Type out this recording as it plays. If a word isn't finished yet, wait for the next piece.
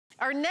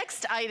Our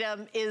next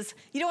item is,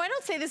 you know, I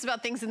don't say this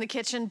about things in the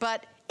kitchen,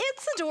 but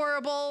it's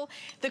adorable.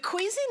 The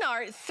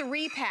Cuisinart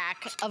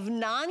 3-pack of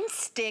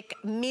non-stick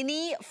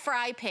mini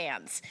fry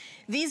pans.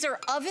 These are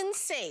oven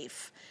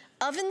safe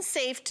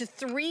to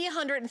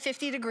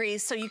 350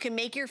 degrees, so you can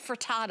make your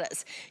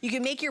frittatas. You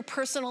can make your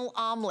personal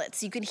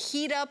omelets. You can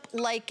heat up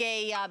like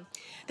a,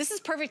 this is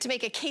perfect to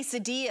make a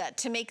quesadilla,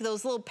 to make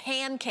those little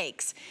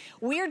pancakes.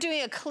 We are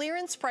doing a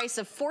clearance price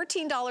of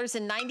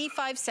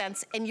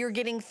 $14.95, and you're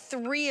getting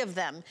 3 of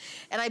them.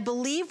 And I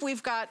believe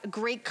we've got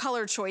great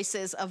color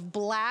choices of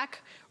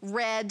black,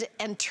 red,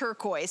 and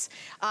turquoise.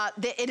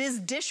 It is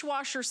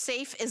dishwasher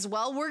safe as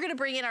well. We're gonna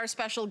bring in our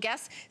special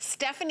guest,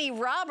 Stephanie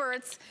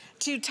Roberts,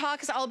 to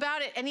talk us all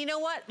about it. And you know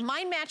what?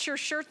 Mine match your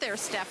shirt there,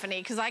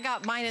 Stephanie, because I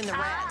got mine in the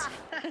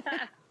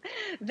red.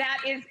 That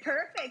is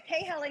perfect.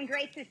 Hey, Helen,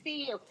 great to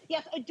see you.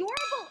 Yes,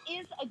 adorable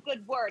is a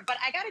good word, but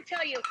I got to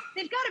tell you,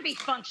 they've got to be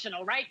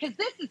functional, right? Because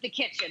this is the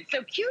kitchen,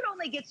 so cute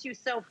only gets you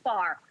so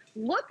far.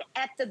 Look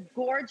at the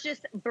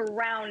gorgeous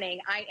browning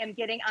I am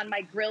getting on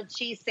my grilled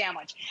cheese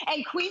sandwich.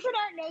 And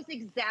Cuisinart knows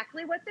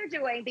exactly what they're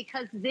doing,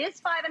 because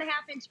this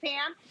 5.5-inch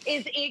pan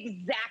is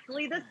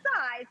exactly the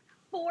size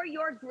for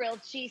your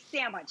grilled cheese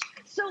sandwich.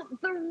 So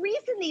the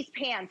reason these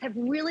pans have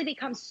really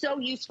become so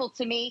useful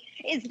to me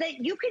is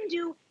that you can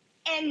do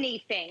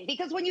anything.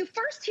 Because when you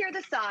first hear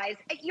the size,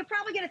 you're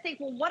probably gonna think,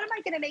 well, what am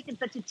I gonna make in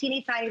such a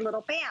teeny tiny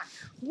little pan?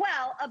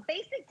 Well, a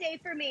basic day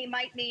for me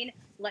might mean,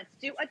 let's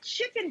do a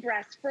chicken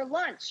breast for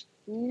lunch.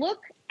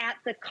 Look at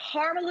the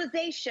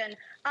caramelization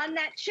on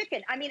that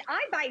chicken. I mean,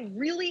 I buy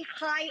really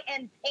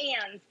high-end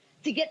pans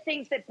to get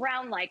things that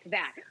brown like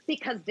that,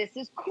 because this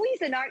is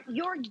Cuisinart.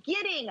 You're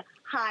getting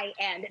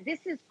high-end.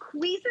 This is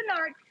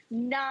Cuisinart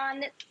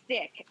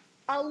Nonstick,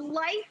 a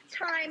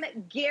lifetime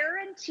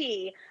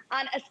guarantee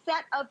on a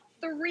set of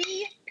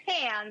 3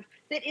 pans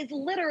that is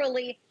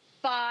literally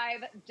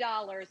 $5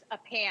 a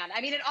pan.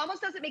 I mean, it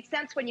almost doesn't make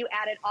sense when you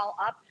add it all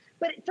up,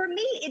 but for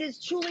me, it is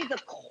truly the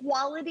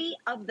quality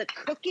of the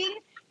cooking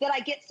that I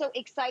get so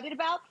excited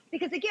about,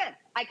 because again,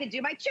 I could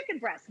do my chicken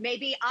breast.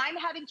 Maybe I'm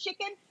having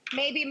chicken,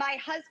 maybe my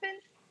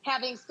husband's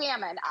having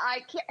salmon.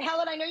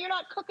 Helen, I know you're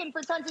not cooking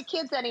for tons of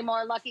kids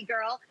anymore, lucky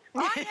girl.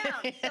 I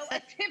am. So a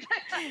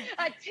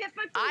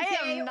typical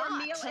day or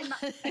meal in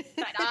my,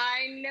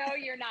 I know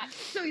you're not.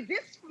 So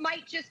this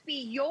might just be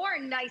your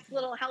nice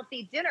little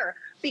healthy dinner,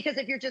 because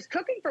if you're just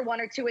cooking for 1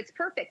 or 2, it's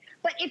perfect.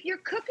 But if you're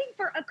cooking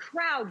for a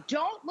crowd,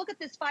 don't look at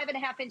this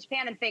 5.5-inch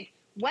pan and think,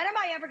 when am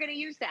I ever going to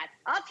use that?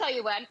 I'll tell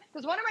you when,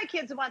 because one of my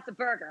kids wants a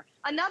burger.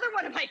 Another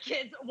one of my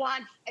kids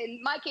wants,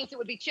 in my case, it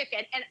would be chicken,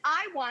 and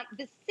I want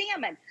the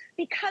salmon,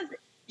 because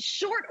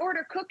short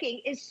order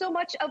cooking is so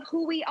much of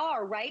who we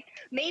are, right?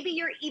 Maybe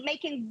you're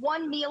making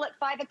one meal at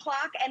 5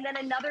 o'clock and then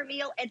another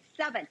meal at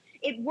 7.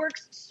 It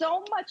works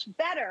so much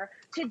better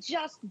to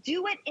just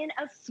do it in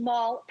a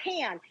small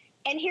pan.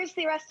 And here's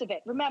the rest of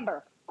it.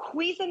 Remember,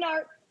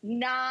 Cuisinart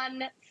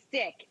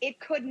Nonstick. It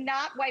could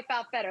not wipe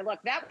out better.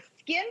 Look, that was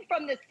skin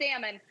from the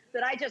salmon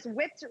that I just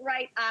whipped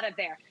right out of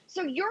there.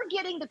 So you're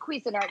getting the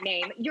Cuisinart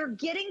name, you're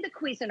getting the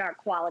Cuisinart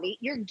quality,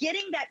 you're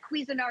getting that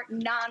Cuisinart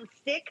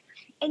Nonstick,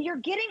 and you're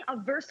getting a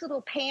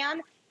versatile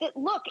pan that,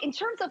 look, in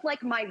terms of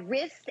like my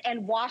wrist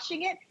and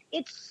washing it,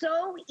 it's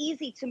so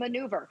easy to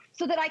maneuver,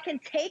 so that I can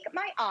take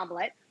my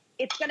omelet.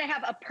 It's gonna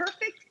have a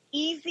perfect,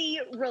 easy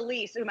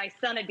release. Ooh, my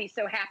son would be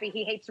so happy.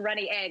 He hates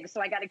runny eggs,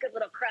 so I got a good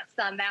little crust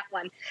on that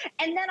one.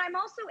 And then I'm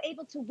also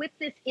able to whip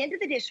this into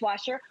the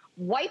dishwasher,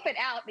 wipe it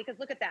out, because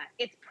look at that.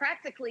 It's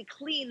practically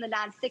clean. The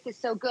nonstick is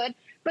so good,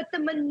 but the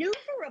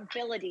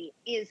maneuverability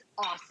is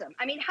awesome.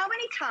 I mean, how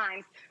many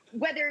times,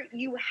 whether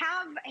you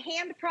have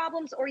hand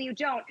problems or you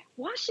don't,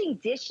 washing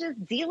dishes,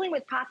 dealing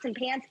with pots and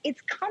pans,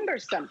 it's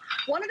cumbersome.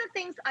 One of the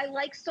things I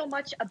like so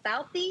much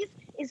about these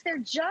is they're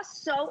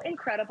just so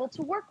incredible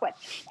to work with.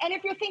 And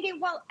if you're thinking,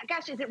 well,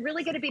 gosh, is it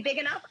really going to be big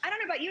enough? I don't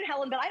know about you,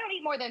 Helen, but I don't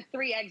eat more than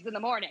 3 eggs in the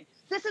morning.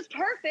 This is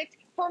perfect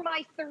for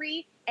my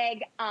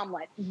 3-egg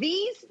omelet.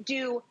 These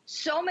do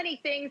so many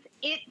things.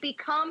 It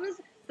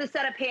becomes the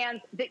set of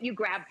pans that you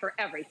grab for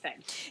everything.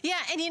 Yeah,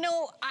 and you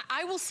know,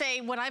 I will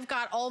say, when I've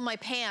got all my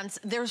pans,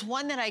 there's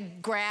one that I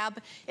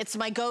grab, it's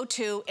my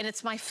go-to, and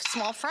it's my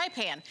small fry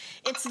pan.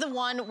 It's the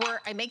one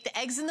where I make the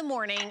eggs in the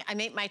morning, I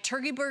make my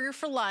turkey burger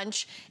for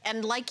lunch,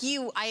 and like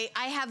you, I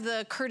have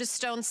the Curtis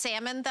Stone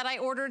salmon that I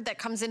ordered that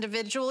comes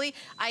individually.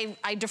 I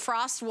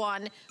defrost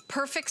one,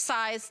 perfect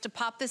size to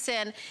pop this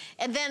in,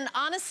 and then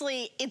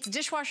honestly, it's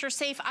dishwasher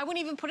safe. I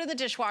wouldn't even put it in the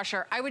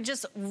dishwasher. I would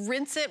just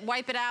rinse it,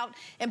 wipe it out,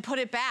 and put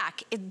it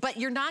back. But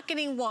you're not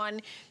getting 1,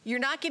 you're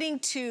not getting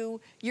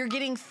 2, you're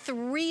getting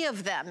 3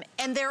 of them.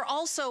 And they're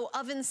also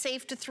oven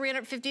safe to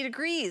 350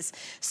 degrees.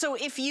 So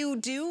if you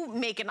do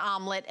make an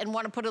omelet and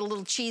want to put a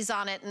little cheese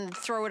on it and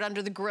throw it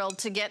under the grill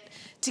to get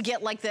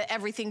like the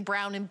everything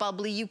brown and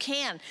bubbly, you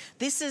can.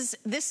 This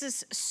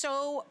is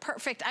so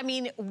perfect. I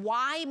mean,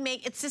 why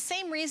make, it's the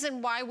same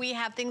reason why we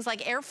have things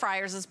like air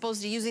fryers as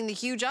opposed to using the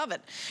huge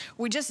oven.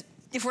 We just,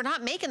 if we're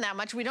not making that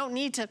much, we don't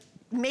need to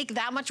make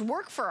that much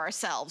work for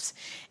ourselves.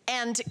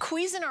 And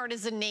Cuisinart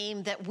is a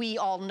name that we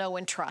all know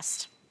and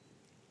trust.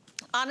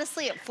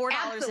 Honestly, at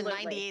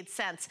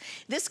 $4.98.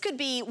 This could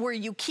be where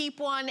you keep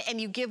one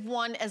and you give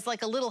one as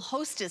like a little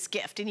hostess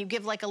gift, and you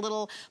give like a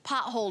little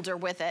pot holder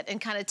with it and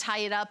kind of tie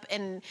it up,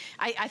 and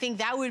I think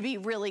that would be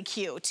really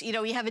cute. You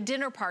know, you have a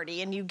dinner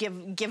party and you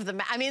give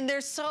them, I mean,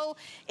 it's so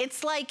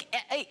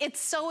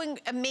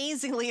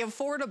amazingly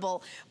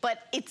affordable,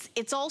 but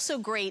it's also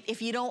great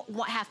if you don't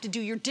have to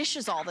do your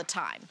dishes all the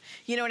time.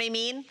 You know what I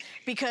mean?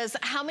 Because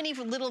how many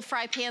little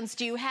fry pans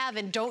do you have,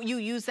 and don't you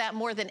use that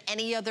more than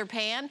any other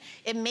pan?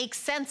 It makes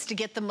sense to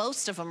get the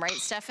most of them, right,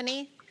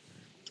 Stephanie?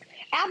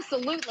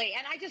 Absolutely.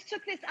 And I just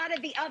took this out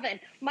of the oven.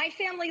 My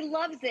family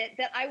loves it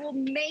that I will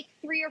make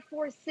 3 or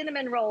 4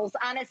 cinnamon rolls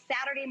on a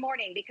Saturday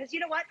morning, because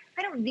you know what?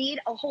 I don't need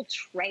a whole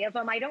tray of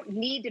them. I don't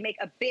need to make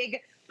a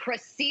big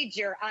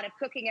procedure out of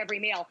cooking every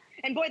meal.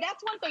 And boy,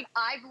 that's one thing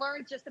I've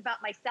learned just about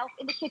myself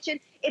in the kitchen.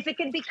 If it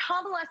can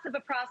become less of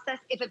a process,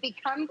 if it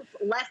becomes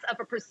less of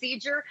a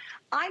procedure,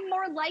 I'm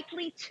more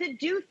likely to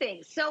do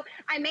things. So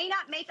I may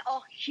not make a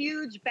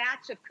huge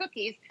batch of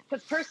cookies,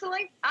 because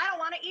personally, I don't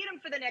want to eat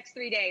them for the next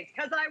 3 days,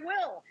 because I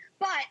will.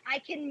 But I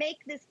can make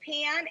this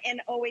pan,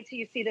 and oh, wait till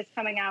you see this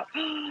coming out.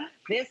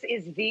 This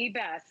is the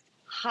best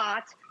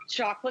hot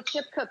chocolate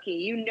chip cookie.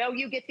 You know,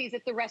 you get these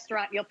at the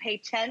restaurant, you'll pay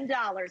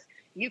 $10.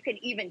 You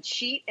can even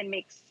cheat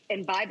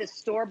and buy the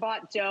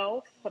store-bought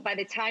dough, but by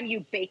the time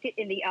you bake it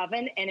in the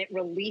oven and it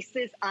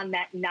releases on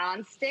that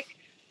nonstick,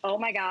 oh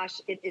my gosh,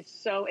 it is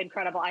so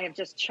incredible. I have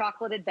just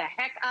chocolated the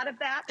heck out of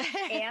that,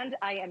 and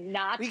I am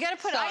not We got to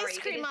put sorry. ice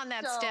cream on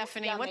that, so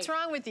Stephanie. yummy. What's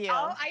wrong with you?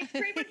 Oh, ice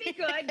cream would be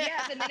good,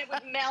 yes, and then it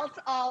would melt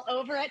all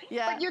over it.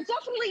 Yeah. But you're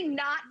definitely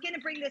not going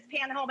to bring this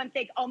pan home and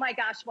think, oh my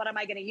gosh, what am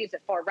I going to use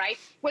it for, right?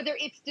 Whether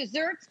it's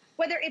desserts,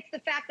 whether it's the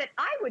fact that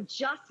I would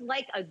just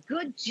like a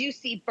good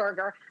juicy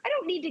burger. I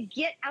don't need to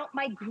get out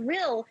my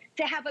grill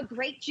to have a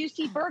great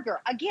juicy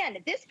burger. Again,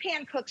 this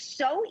pan cooks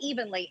so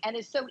evenly and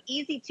is so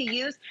easy to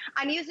use.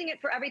 I'm using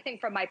it for everything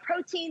from my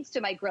proteins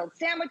to my grilled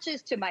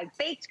sandwiches to my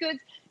baked goods.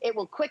 It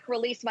will quick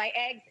release my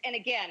eggs. And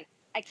again,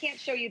 I can't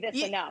show you this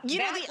enough. You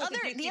know,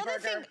 the other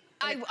thing,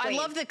 I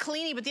love the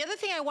cleaning, but the other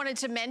thing I wanted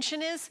to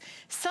mention is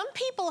some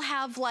people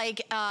have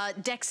like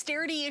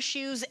dexterity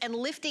issues and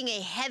lifting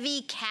a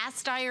heavy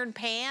cast iron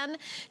pan,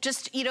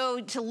 just, you know,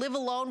 to live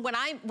alone. When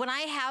I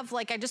have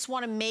like, I just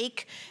want to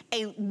make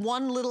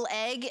one little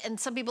egg, and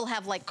some people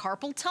have like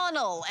carpal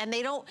tunnel and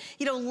they don't,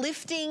 you know,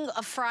 lifting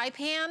a fry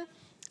pan.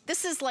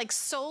 This is like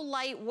so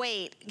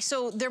lightweight.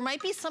 So there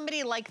might be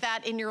somebody like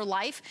that in your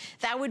life.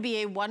 That would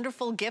be a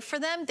wonderful gift for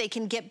them. They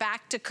can get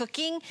back to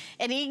cooking,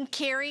 and even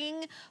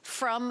carrying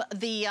from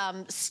the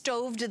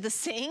stove to the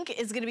sink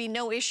is gonna be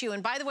no issue.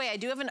 And by the way, I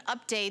do have an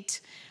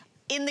update.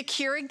 In the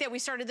Keurig that we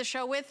started the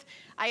show with,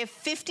 I have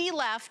 50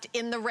 left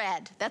in the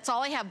red. That's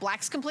all I have.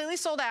 Black's completely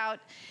sold out.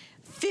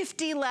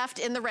 50 left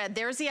in the red.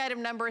 There's the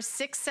item number,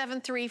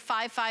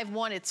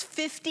 673551. It's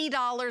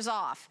 $50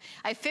 off.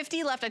 I have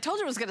 50 left. I told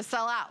you it was gonna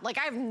sell out. Like,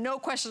 I have no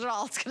question at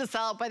all it's gonna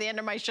sell out by the end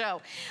of my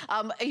show.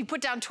 You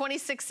put down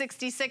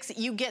 $26.66,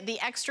 you get the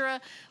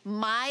extra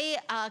My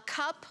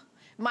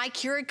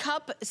Keurig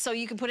cup, so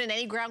you can put in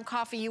any ground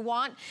coffee you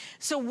want.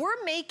 So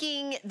we're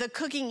making the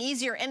cooking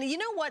easier. And you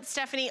know what,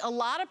 Stephanie? A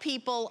lot of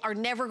people are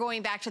never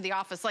going back to the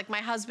office. Like my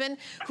husband,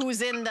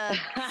 who's in the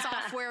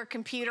software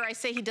computer. I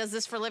say he does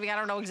this for a living. I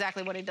don't know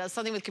exactly what he does,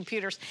 something with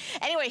computers.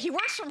 Anyway, he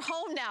works from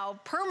home now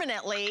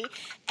permanently,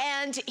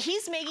 and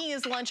he's making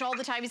his lunch all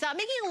the time. He's not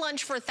making a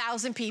lunch for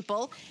 1,000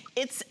 people.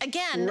 It's,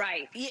 again,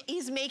 right.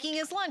 He's making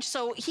his lunch.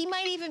 So he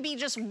might even be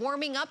just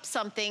warming up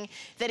something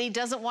that he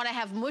doesn't want to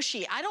have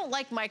mushy. I don't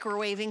like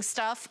microwaving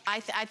stuff. I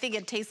think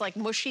it tastes like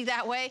mushy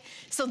that way.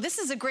 So this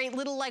is a great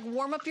little like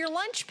warm up your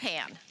lunch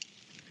pan.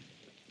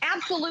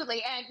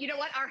 Absolutely. And you know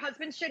what? Our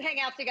husbands should hang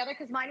out together,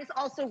 because mine is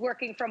also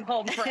working from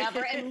home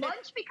forever. And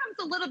lunch becomes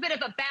a little bit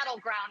of a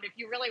battleground if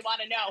you really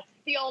want to know.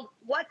 The old,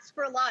 what's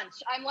for lunch?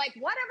 I'm like,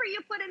 whatever you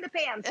put in the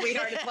pan,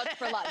 sweetheart, is what's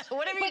for lunch.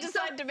 Whatever you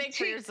decide to make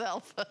for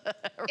yourself.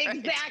 Right.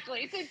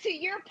 Exactly. So to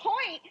your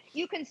point,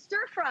 you can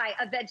stir fry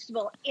a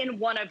vegetable in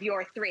one of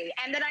your 3.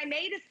 And then I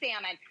made a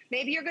salmon.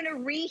 Maybe you're going to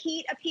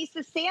reheat a piece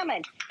of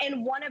salmon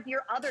in one of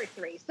your other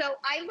 3. So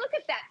I look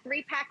at that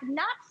 3-pack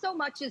not so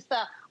much as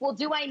the, well,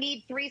 do I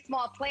need 3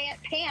 small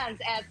pans,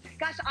 as,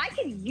 gosh, I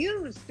can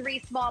use 3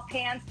 small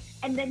pans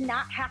and then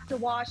not have to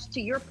wash, to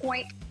your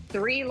point,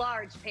 3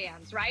 large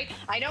pans, right?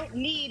 I don't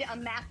need a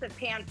massive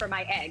pan for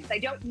my eggs. I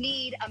don't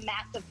need a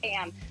massive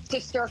pan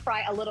to stir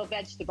fry a little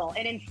vegetable.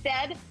 And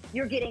instead,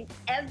 you're getting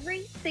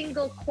every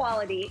single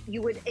quality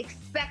you would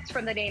expect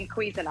from the name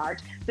Cuisinart.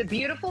 The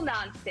beautiful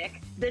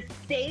nonstick, the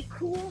stay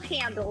cool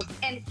handles,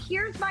 and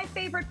here's my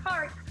favorite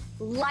part,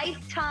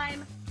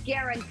 lifetime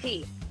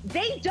guarantee.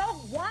 They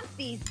don't want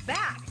these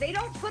back. They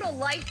don't put a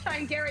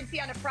lifetime guarantee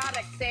on a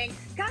product saying,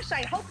 gosh,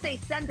 I hope they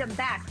send them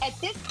back. At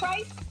this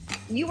price,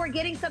 you are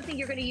getting something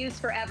you're going to use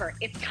forever.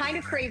 It's kind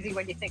of crazy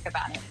when you think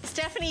about it.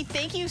 Stephanie,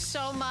 thank you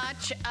so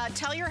much.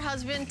 Tell your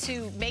husband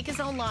to make his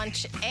own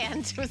lunch,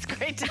 and it was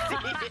great to see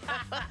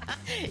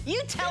you.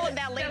 You tell him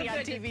that lady on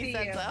TV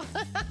said so.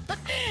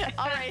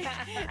 All right.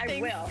 I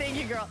will. Thank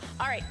you, girl.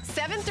 All right,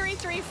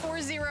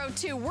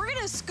 733-402. We're going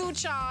to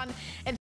scooch on and